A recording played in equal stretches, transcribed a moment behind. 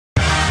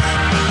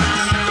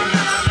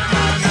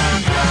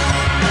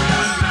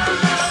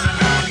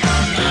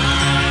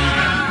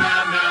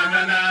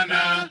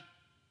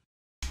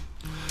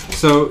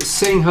So,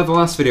 seeing how the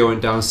last video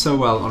went down so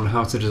well on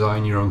how to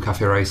design your own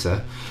cafe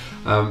racer,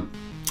 I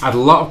had a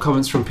lot of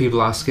comments from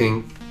people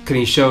asking, can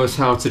you show us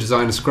how to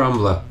design a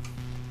scrambler?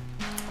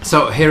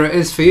 So here it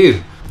is for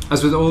you.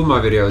 As with all my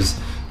videos,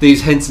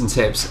 these hints and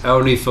tips are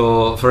only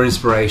for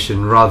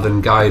inspiration rather than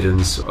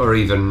guidance, or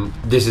even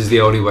this is the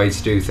only way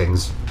to do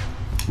things.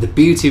 The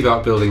beauty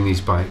about building these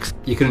bikes,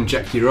 you can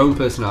inject your own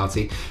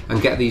personality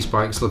and get these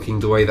bikes looking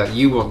the way that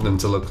you want them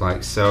to look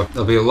like. So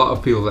there'll be a lot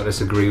of people that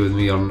disagree with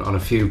me on a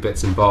few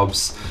bits and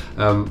bobs.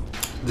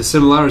 The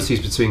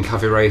similarities between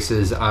cafe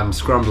racers and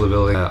scrambler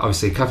building,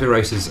 obviously cafe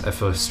racers are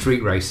for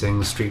street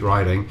racing, street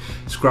riding.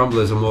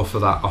 Scramblers are more for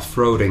that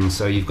off-roading,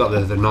 so you've got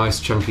the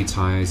nice chunky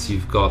tyres,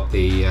 you've got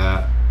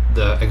the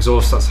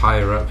exhaust that's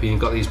higher up, and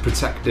you've got these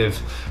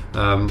protective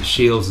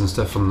shields and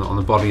stuff on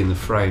the body and the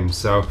frame.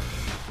 So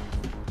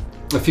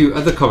a few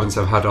other comments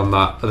I've had on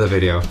that other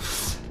video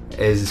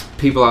is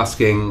people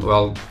asking,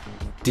 well,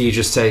 do you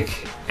just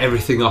take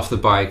everything off the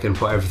bike and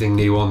put everything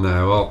new on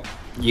there? Well,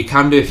 you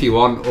can do if you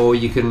want, or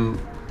you can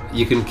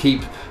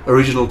keep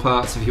original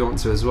parts if you want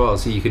to as well.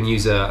 So you can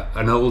use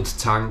an old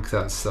tank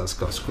that's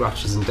got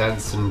scratches and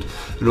dents and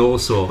all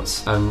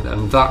sorts,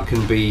 and that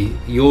can be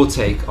your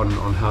take on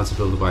how to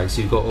build a bike.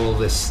 So you've got all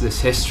this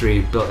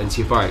history built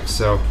into your bike.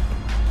 So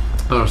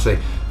honestly,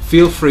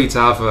 feel free to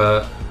have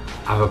a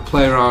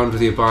play around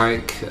with your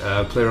bike,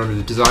 play around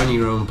with designing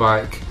your own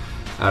bike,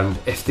 and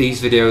if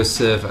these videos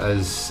serve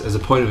as a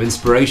point of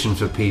inspiration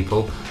for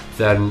people,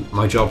 then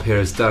my job here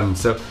is done.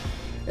 So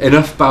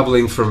enough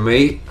babbling from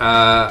me.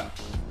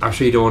 I'm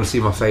sure you don't want to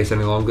see my face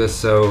any longer,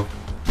 so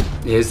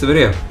here's the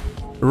video.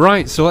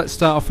 Right, so let's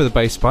start off with a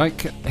base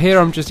bike. Here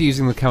I'm just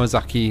using the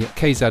Kawasaki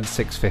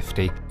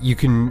KZ650. You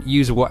can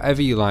use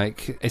whatever you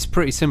like. It's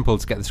pretty simple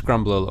to get the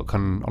scrambler look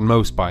on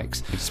most bikes.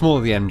 The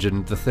smaller the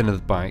engine, the thinner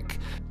the bike,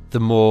 the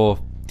more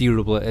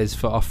durable it is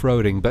for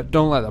off-roading, but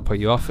don't let that put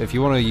you off. If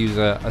you want to use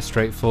a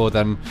straight four,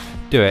 then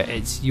do it.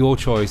 It's your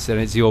choice and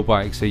it's your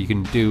bike, so you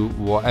can do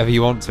whatever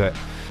you want to it.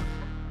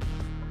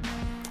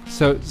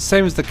 So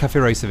same as the cafe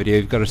racer video,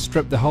 you've got to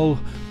strip the whole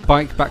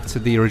bike back to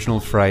the original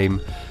frame,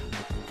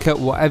 cut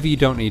whatever you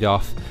don't need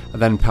off, and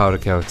then powder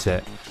coat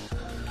it.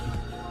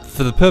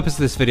 For the purpose of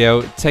this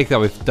video, take that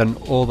we've done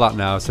all that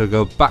now, so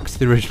go back to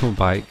the original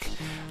bike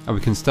and we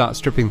can start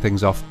stripping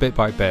things off bit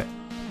by bit.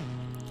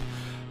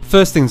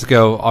 First thing to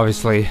go,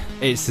 obviously,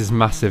 it's this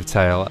massive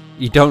tail.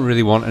 You don't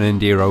really want an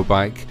enduro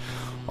bike,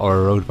 or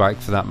a road bike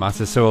for that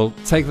matter, so we'll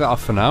take that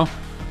off for now.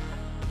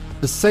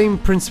 The same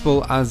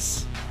principle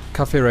as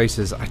cafe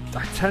racers, I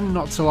tend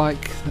not to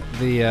like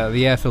the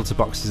air filter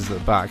boxes at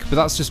the back, but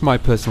that's just my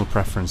personal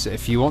preference.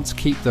 If you want to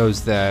keep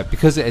those there,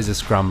 because it is a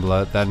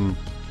scrambler, then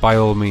by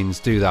all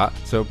means do that.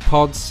 So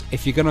pods,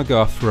 if you're going to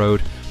go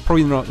off-road,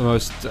 probably not the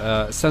most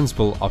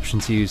sensible option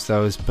to use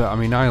those, but I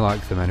mean, I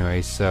like them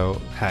anyway, so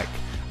heck.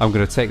 I'm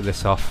going to take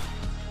this off,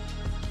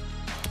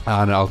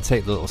 and I'll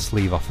take the little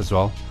sleeve off as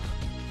well.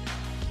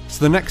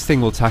 So the next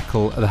thing we'll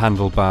tackle are the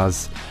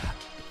handlebars.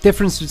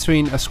 Difference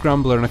between a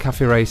scrambler and a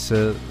cafe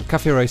racer.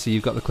 Cafe racer,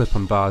 you've got the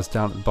clip-on bars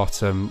down at the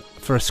bottom.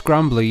 For a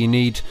scrambler, you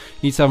need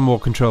to have more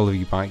control of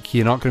your bike.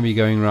 You're not going to be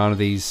going around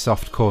these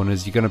soft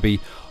corners. You're going to be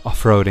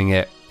off-roading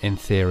it in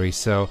theory.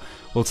 So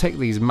we'll take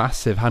these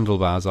massive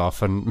handlebars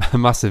off and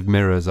massive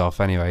mirrors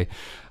off anyway.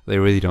 They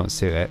really don't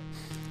suit it.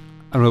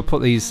 And we'll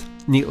put these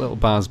neat little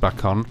bars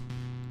back on.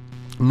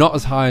 Not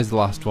as high as the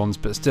last ones,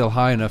 but still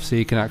high enough so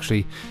you can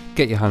actually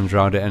get your hands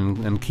around it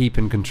and keep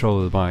in control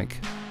of the bike.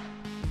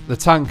 The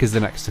tank is the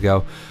next to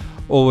go.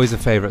 Always a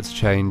favourite to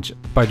change.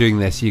 By doing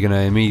this, you're going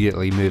to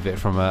immediately move it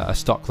from a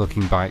stock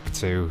looking bike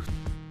to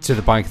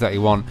the bike that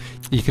you want.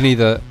 You can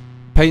either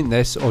paint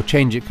this or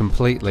change it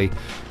completely.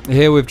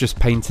 Here we've just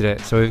painted it,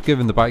 so we've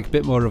given the bike a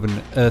bit more of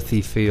an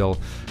earthy feel.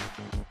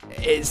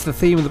 It's the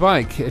theme of the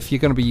bike. If you're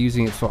going to be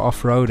using it for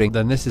off-roading,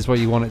 then this is what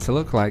you want it to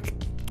look like.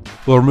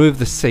 We'll remove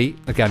the seat.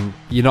 Again,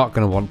 you're not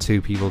going to want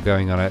two people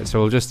going on it, so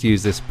we'll just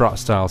use this brat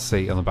style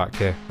seat on the back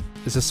here.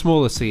 It's a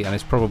smaller seat and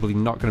it's probably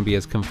not going to be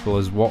as comfortable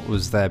as what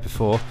was there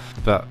before,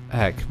 but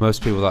heck,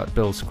 most people that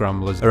build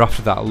scramblers are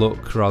after that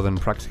look rather than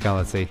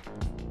practicality.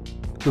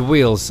 The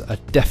wheels are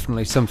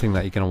definitely something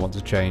that you're going to want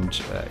to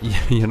change.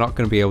 You're not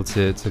going to be able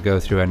to go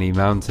through any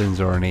mountains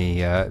or any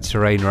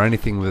terrain or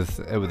anything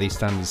with these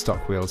standard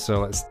stock wheels. So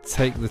let's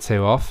take the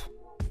two off,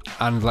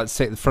 and let's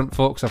take the front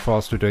forks off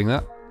whilst we're doing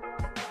that.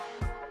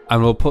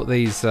 And we'll put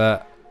these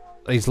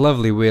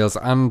lovely wheels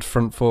and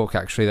front fork,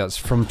 actually, that's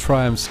from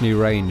Triumph's new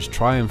range.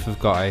 Triumph have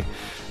got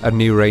a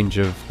new range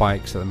of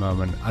bikes at the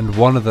moment, and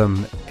one of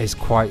them is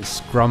quite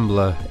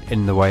scrambler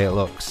in the way it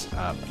looks.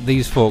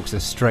 These forks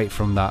are straight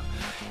from that.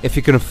 If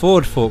you can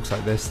afford forks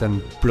like this,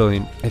 then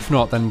brilliant. If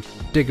not, then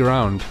dig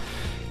around.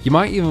 You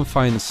might even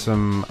find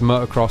some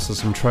motocross or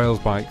some trails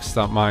bikes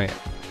that might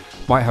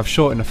have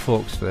short enough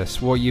forks for this.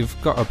 What you've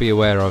got to be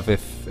aware of,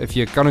 if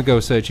you're going to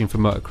go searching for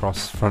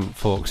motocross front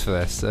forks for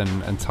this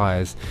and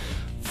tyres,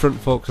 front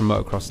forks and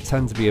motocross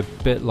tend to be a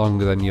bit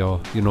longer than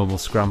your normal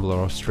scrambler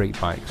or street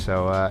bike,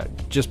 so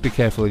just be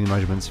careful in your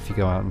measurements if you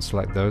go out and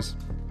select those.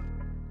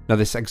 Now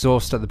this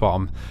exhaust at the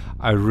bottom,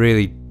 I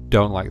really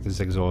don't like this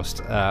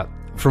exhaust.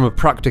 From a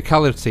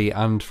practicality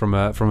and from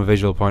a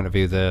visual point of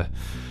view, the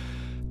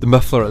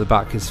muffler at the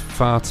back is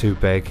far too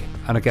big.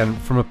 And again,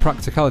 from a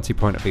practicality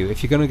point of view,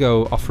 if you're going to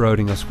go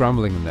off-roading or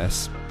scrambling in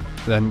this,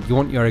 then you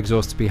want your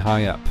exhaust to be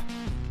high up.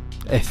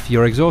 If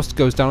your exhaust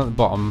goes down at the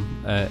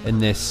bottom in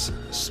this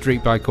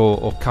street bike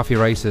or cafe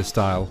racer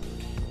style,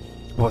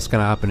 what's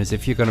going to happen is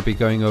if you're going to be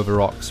going over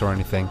rocks or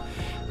anything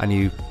and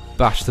you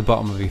bash the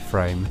bottom of your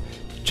frame,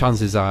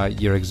 chances are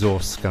your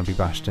exhaust is going to be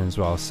bashed in as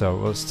well. So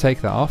let's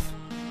take that off,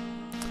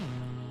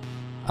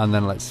 and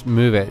then let's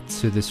move it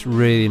to this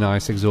really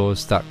nice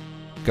exhaust that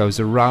goes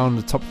around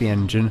the top of the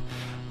engine.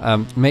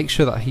 Make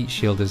sure that heat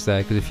shield is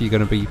there, because if you're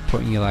going to be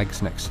putting your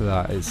legs next to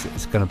that,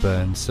 it's going to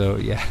burn. So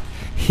yeah,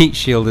 heat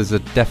shield is a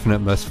definite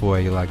must for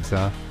where your legs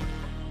are.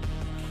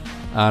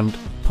 And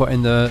put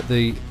in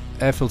the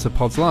air filter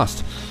pods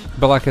last.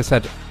 But like I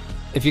said,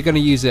 if you're going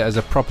to use it as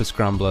a proper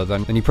scrambler,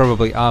 then you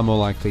probably are more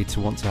likely to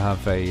want to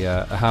have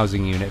a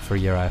housing unit for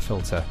your air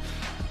filter.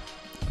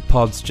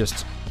 Pods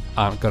just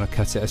aren't going to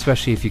cut it,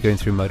 especially if you're going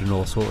through mud and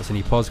all sorts, and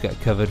your pods get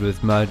covered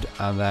with mud,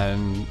 and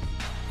then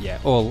yeah,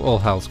 all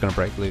hell's going to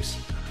break loose.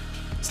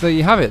 So there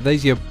you have it.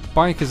 There's your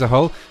bike as a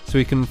whole. So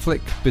we can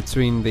flick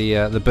between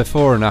the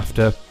before and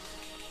after.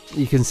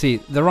 You can see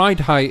the ride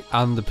height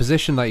and the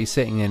position that you're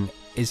sitting in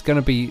is going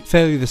to be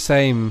fairly the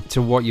same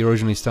to what you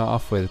originally start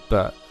off with,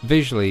 but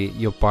visually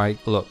your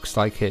bike looks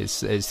like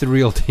it's the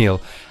real deal.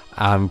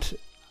 And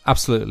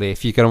absolutely,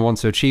 if you're going to want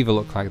to achieve a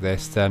look like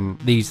this, then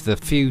these are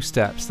the few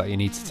steps that you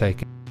need to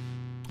take.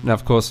 Now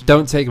of course,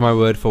 don't take my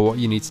word for what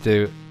you need to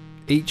do.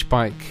 Each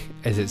bike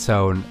is its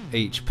own,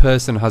 each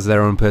person has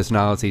their own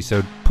personality,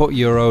 so put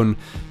your own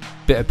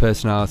bit of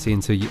personality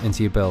into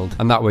your build,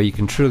 and that way you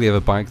can truly have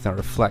a bike that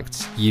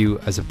reflects you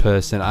as a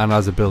person and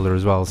as a builder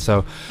as well.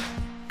 So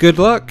good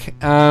luck,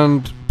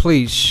 and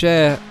please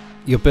share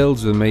your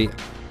builds with me.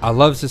 I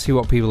love to see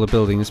what people are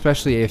building,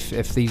 especially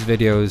if these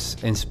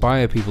videos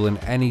inspire people in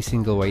any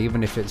single way,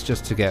 even if it's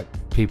just to get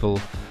people,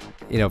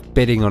 you know,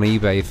 bidding on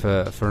eBay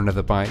for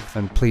another bike.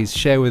 Then please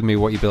share with me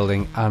what you're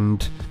building,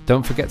 and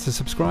don't forget to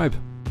subscribe.